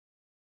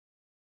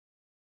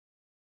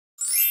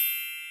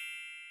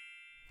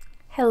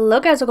Hello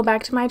guys, welcome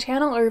back to my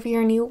channel, or if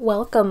you're new,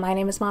 welcome. My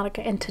name is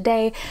Monica and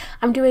today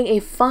I'm doing a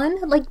fun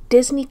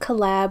Disney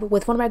collab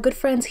with one of my good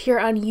friends here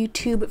on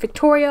YouTube,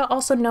 Victoria,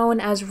 also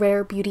known as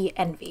Rare Beauty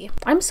Envy.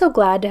 I'm so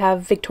glad to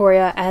have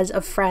Victoria as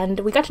a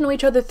friend. We got to know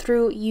each other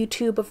through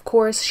YouTube, of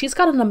course. She's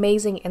got an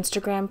amazing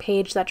Instagram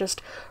page that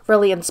just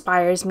really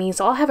inspires me,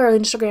 so I'll have her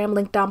Instagram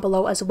linked down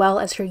below as well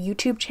as her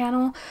YouTube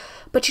channel.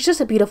 But she's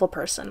just a beautiful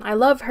person. I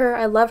love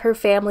her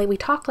family. We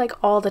talk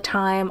all the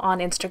time on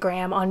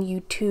Instagram, on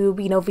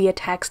YouTube, you know, via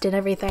text and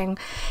everything.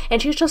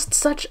 And she's just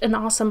such an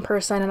awesome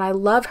person, and I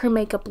love her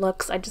makeup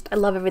looks. I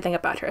love everything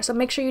about her. So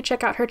make sure you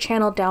check out her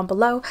channel down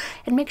below,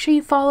 and make sure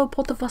you follow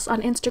both of us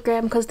on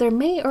Instagram because there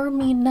may or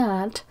may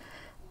not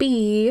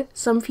be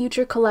some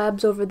future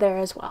collabs over there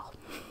as well.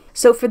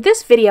 So for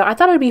this video, I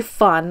thought it'd be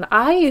fun.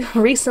 I've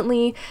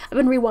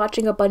been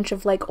rewatching a bunch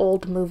of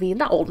old movies,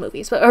 not old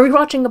movies, but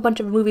rewatching a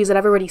bunch of movies that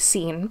I've already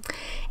seen.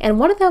 And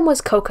one of them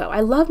was Coco. I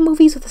love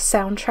movies with a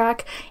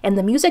soundtrack, and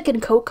the music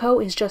in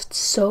Coco is just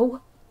so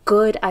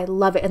good. I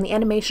love it. And the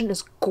animation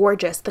is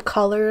gorgeous. The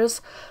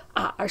colors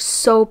are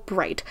so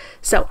bright.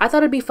 So I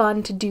thought it'd be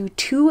fun to do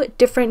two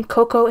different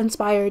Coco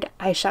inspired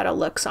eyeshadow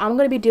looks. So I'm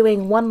going to be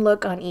doing one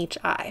look on each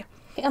eye.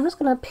 Okay, I'm just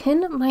going to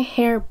pin my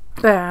hair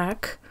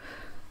back.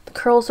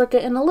 Curls are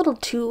getting a little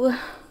too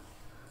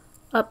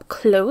up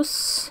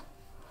close.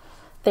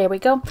 There we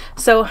go.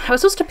 So I was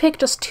supposed to pick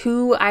just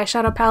two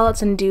eyeshadow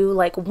palettes and do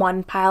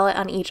one palette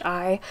on each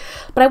eye,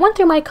 but I went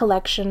through my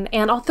collection,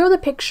 and I'll throw the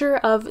picture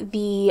of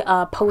the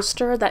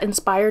poster that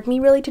inspired me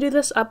really to do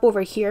this up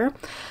over here.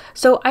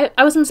 So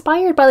I was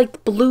inspired by the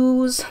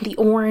blues, the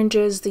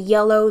oranges, the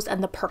yellows,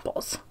 and the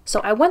purples. So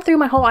I went through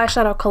my whole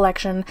eyeshadow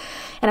collection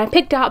and I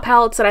picked out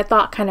palettes that I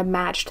thought kind of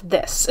matched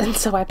this, and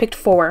so I picked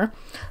 4.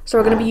 So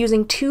we're going to be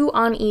using 2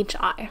 on each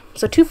eye,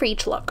 so 2 for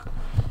each look.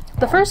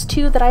 The first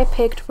 2 that I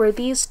picked were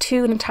these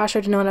 2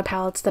 Natasha Denona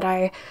palettes that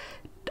I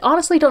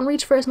honestly don't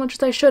reach for as much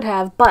as I should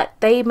have, but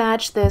they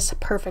match this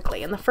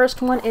perfectly. And the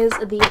first one is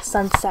the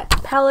Sunset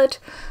palette.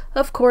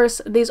 Of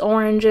course, these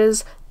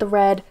oranges, the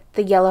red,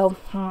 the yellow.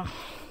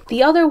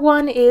 The other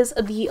one is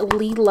the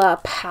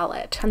Leila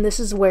palette, and this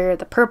is where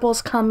the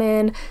purples come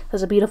in.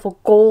 There's a beautiful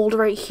gold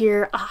right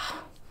here.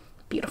 Ah,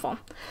 beautiful.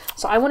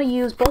 So I want to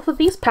use both of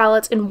these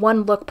palettes in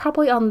one look,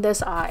 probably on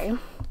this eye.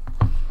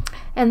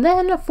 And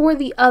then for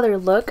the other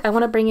look, I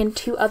want to bring in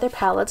 2 other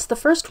palettes. The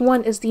first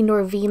one is the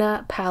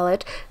Norvina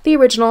palette, the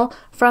original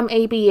from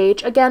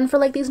ABH, again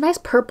for these nice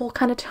purple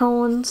kind of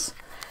tones.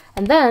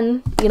 And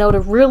then, you know, to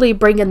really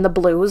bring in the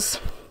blues,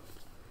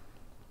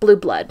 Blue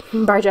Blood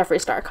by Jeffree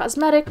Star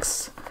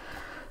Cosmetics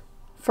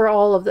for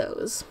all of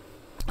those.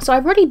 So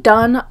I've already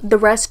done the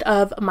rest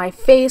of my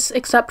face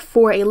except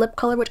for a lip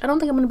color, which I don't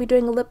think I'm going to be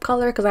doing a lip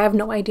color because I have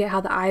no idea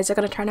how the eyes are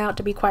going to turn out,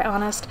 to be quite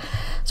honest.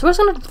 So we're just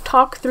going to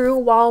talk through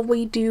while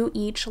we do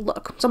each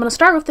look. So I'm going to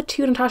start with the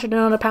 2 Natasha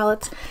Denona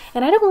palettes,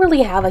 and I don't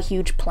really have a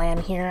huge plan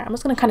here. I'm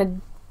just going to kind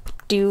of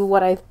do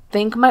what I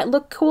think might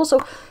look cool,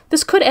 so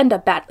this could end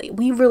up badly.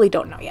 We really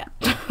don't know yet,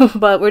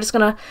 but we're just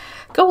gonna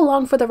go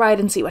along for the ride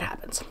and see what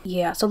happens.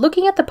 Yeah, so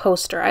looking at the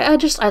poster, I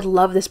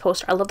love this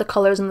poster. I love the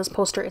colors in this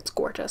poster. It's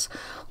gorgeous.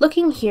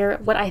 Looking here,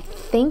 what I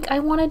think I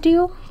want to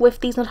do with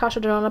these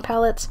Natasha Denona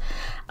palettes,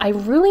 I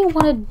really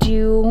want to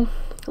do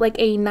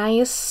a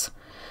nice,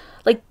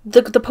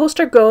 the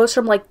poster goes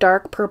from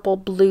dark purple,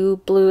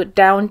 blue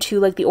down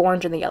to the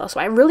orange and the yellow. So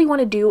I really want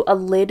to do a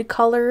lid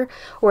color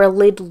or a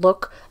lid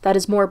look that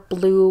is more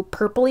blue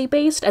purpley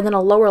based, and then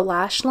a lower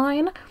lash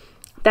line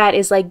that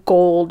is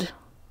gold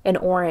and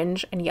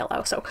orange and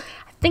yellow. So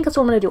I think that's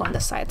what I'm going to do on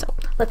this side. So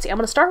let's see. I'm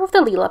going to start with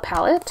the Leila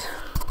palette,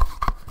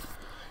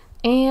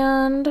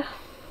 and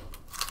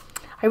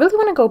I really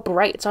want to go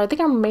bright. So I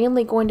think I'm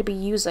mainly going to be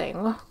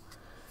using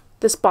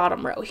this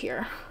bottom row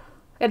here.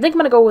 I think I'm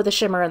going to go with the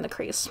shimmer in the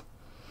crease,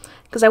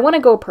 because I want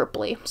to go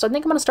purpley. So I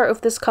think I'm going to start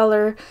with this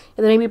color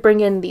and then maybe bring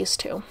in these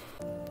 2.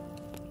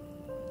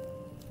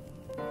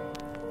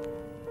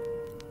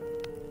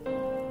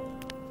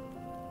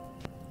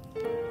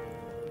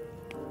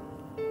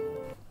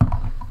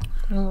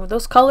 Ooh,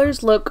 those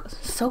colors look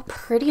so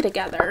pretty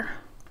together.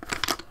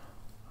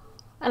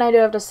 And I do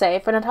have to say,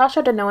 for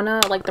Natasha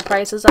Denona, the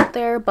price is up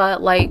there,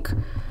 but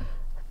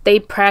they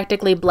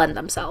practically blend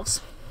themselves.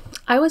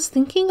 I was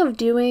thinking of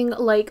doing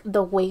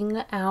the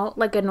wing out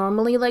like I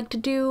normally like to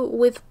do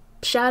with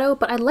shadow,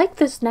 but I like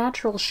this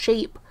natural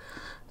shape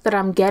that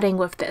I'm getting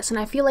with this, and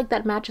I feel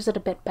that matches it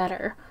a bit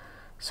better.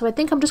 So I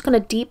think I'm just going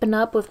to deepen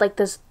up with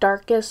this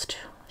darkest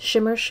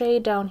shimmer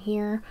shade down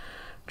here,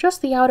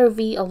 just the outer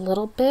V a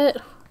little bit,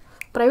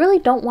 but I really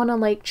don't want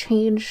to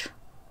change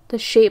the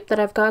shape that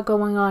I've got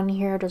going on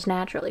here just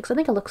naturally, because I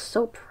think it looks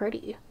so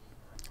pretty.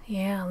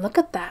 Yeah, look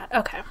at that.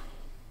 Okay,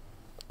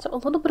 so a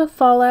little bit of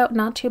fallout,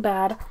 not too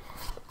bad.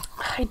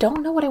 I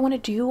don't know what I want to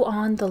do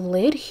on the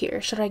lid here.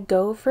 Should I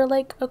go for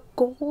a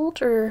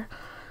gold, or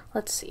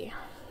let's see,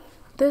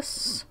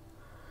 this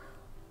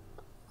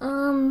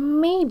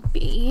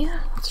maybe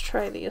let's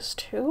try these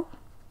 2.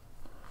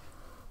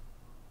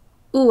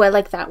 Ooh, I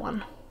like that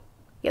one.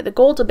 Yeah, the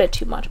gold's a bit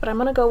too much, but I'm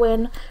gonna go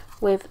in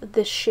with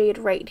this shade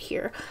right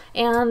here.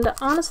 And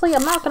honestly,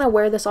 I'm not gonna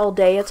wear this all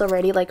day. It's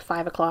already like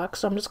 5 o'clock,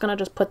 so I'm just gonna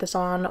put this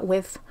on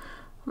with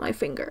my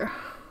finger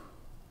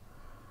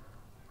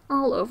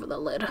all over the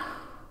lid.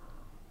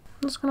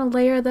 I'm just gonna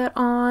layer that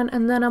on,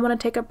 and then I'm gonna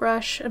take a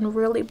brush and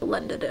really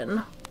blend it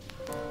in.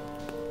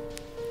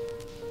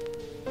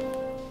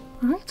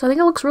 Alright, so I think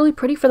it looks really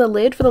pretty for the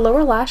lid. For the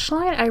lower lash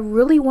line, I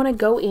really want to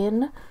go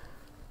in,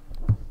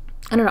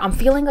 I don't know, I'm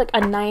feeling like a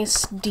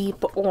nice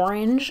deep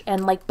orange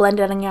and like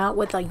blending out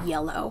with a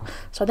yellow.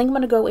 So I think I'm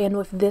going to go in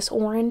with this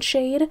orange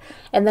shade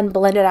and then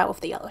blend it out with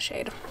the yellow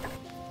shade.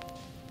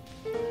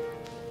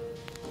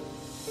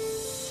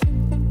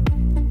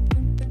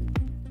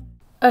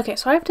 Okay,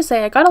 so I have to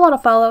say I got a lot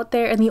of fallout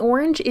there, and the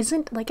orange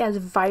isn't like as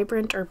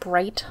vibrant or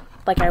bright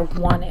like I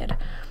wanted.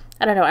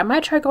 I don't know, I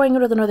might try going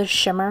in with another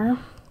shimmer.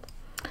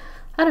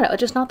 I don't know,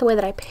 it's just not the way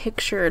that I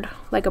pictured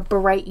like a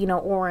bright, you know,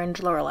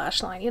 orange lower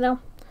lash line, you know?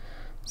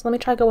 So let me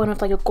try going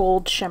with like a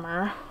gold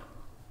shimmer.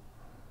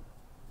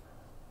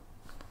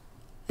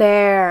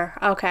 There,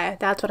 okay,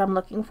 that's what I'm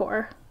looking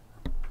for.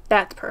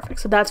 That's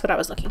perfect, so that's what I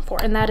was looking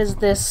for. And that is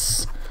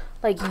this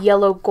like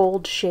yellow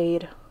gold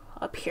shade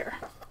up here.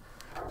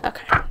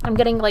 Okay, I'm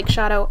getting like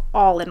shadow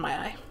all in my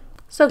eye.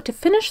 So to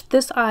finish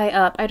this eye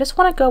up, I just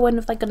want to go in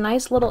with like a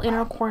nice little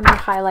inner corner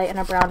highlight and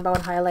a brown bone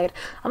highlight.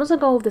 I'm just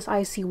gonna go with this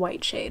icy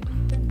white shade.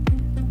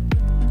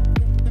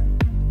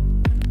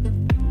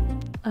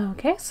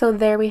 Okay, so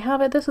there we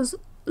have it. This is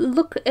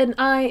look in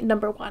eye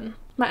number 1.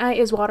 My eye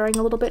is watering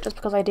a little bit just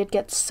because I did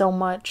get so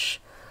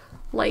much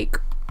like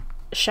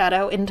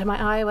shadow into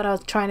my eye when I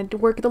was trying to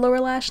work the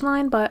lower lash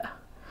line, but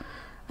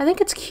I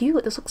think it's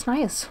cute. This looks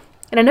nice.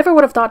 And I never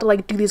would have thought to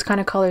like do these kind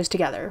of colors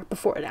together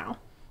before now.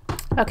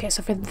 Okay,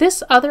 so for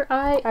this other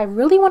eye, I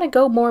really want to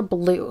go more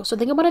blue. So I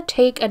think I'm going to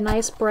take a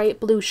nice bright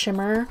blue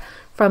shimmer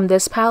from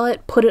this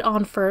palette, put it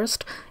on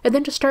first, and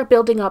then just start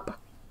building up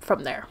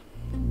from there.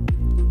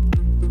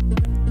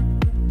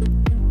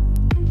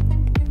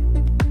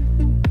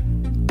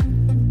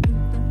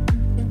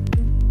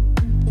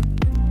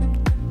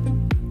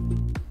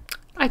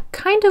 I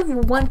kind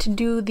of want to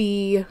do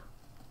the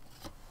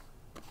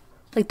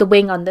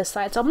wing on this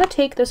side. So I'm going to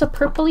take, there's a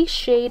purpley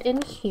shade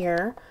in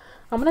here.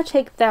 I'm going to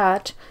take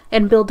that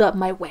and build up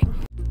my wing.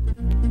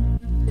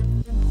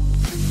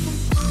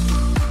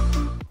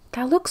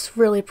 That looks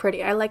really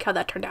pretty. I like how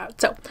that turned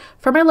out. So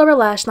for my lower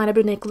lash line, I've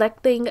been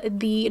neglecting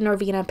the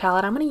Norvina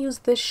palette. I'm going to use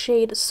this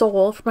shade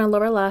Soul for my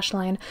lower lash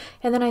line.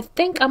 And then I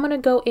think I'm going to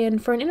go in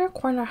for an inner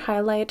corner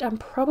highlight. I'm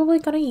probably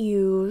going to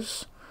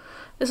use,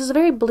 this is a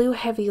very blue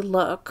heavy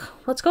look.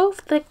 Let's go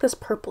with like this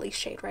purpley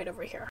shade right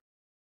over here.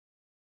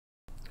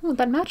 Oh,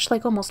 that matched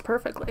like almost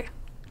perfectly.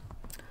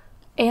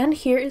 And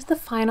here is the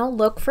final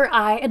look for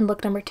eye and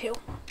look number 2.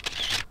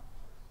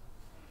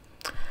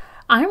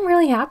 I'm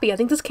really happy. I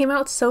think this came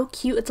out so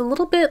cute. It's a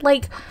little bit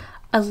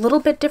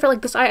different.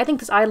 Like this eye, I think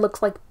this eye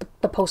looks like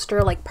the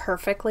poster like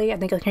perfectly. I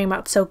think it came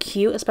out so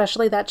cute,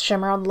 especially that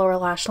shimmer on the lower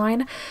lash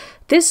line.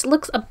 This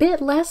looks a bit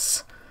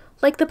less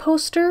like the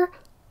poster,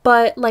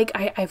 but like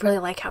I really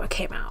like how it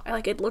came out.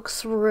 Like it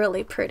looks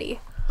really pretty.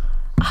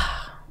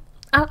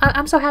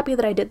 I'm so happy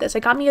that I did this.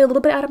 It got me a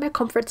little bit out of my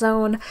comfort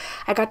zone.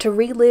 I got to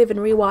relive and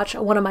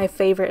rewatch one of my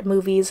favorite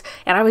movies,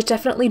 and I was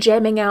definitely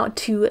jamming out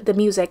to the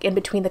music in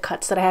between the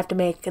cuts that I have to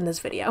make in this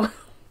video.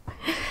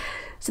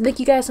 So thank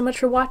you guys so much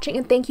for watching,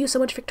 and thank you so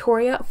much,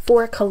 Victoria,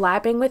 for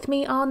collabing with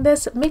me on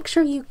this. Make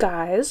sure you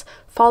guys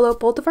follow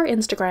both of our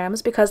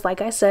Instagrams because,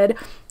 like I said,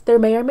 there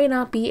may or may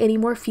not be any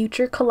more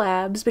future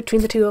collabs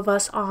between the two of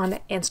us on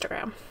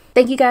Instagram.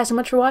 Thank you guys so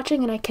much for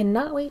watching, and I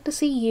cannot wait to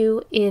see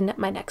you in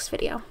my next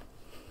video.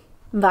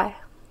 Bye.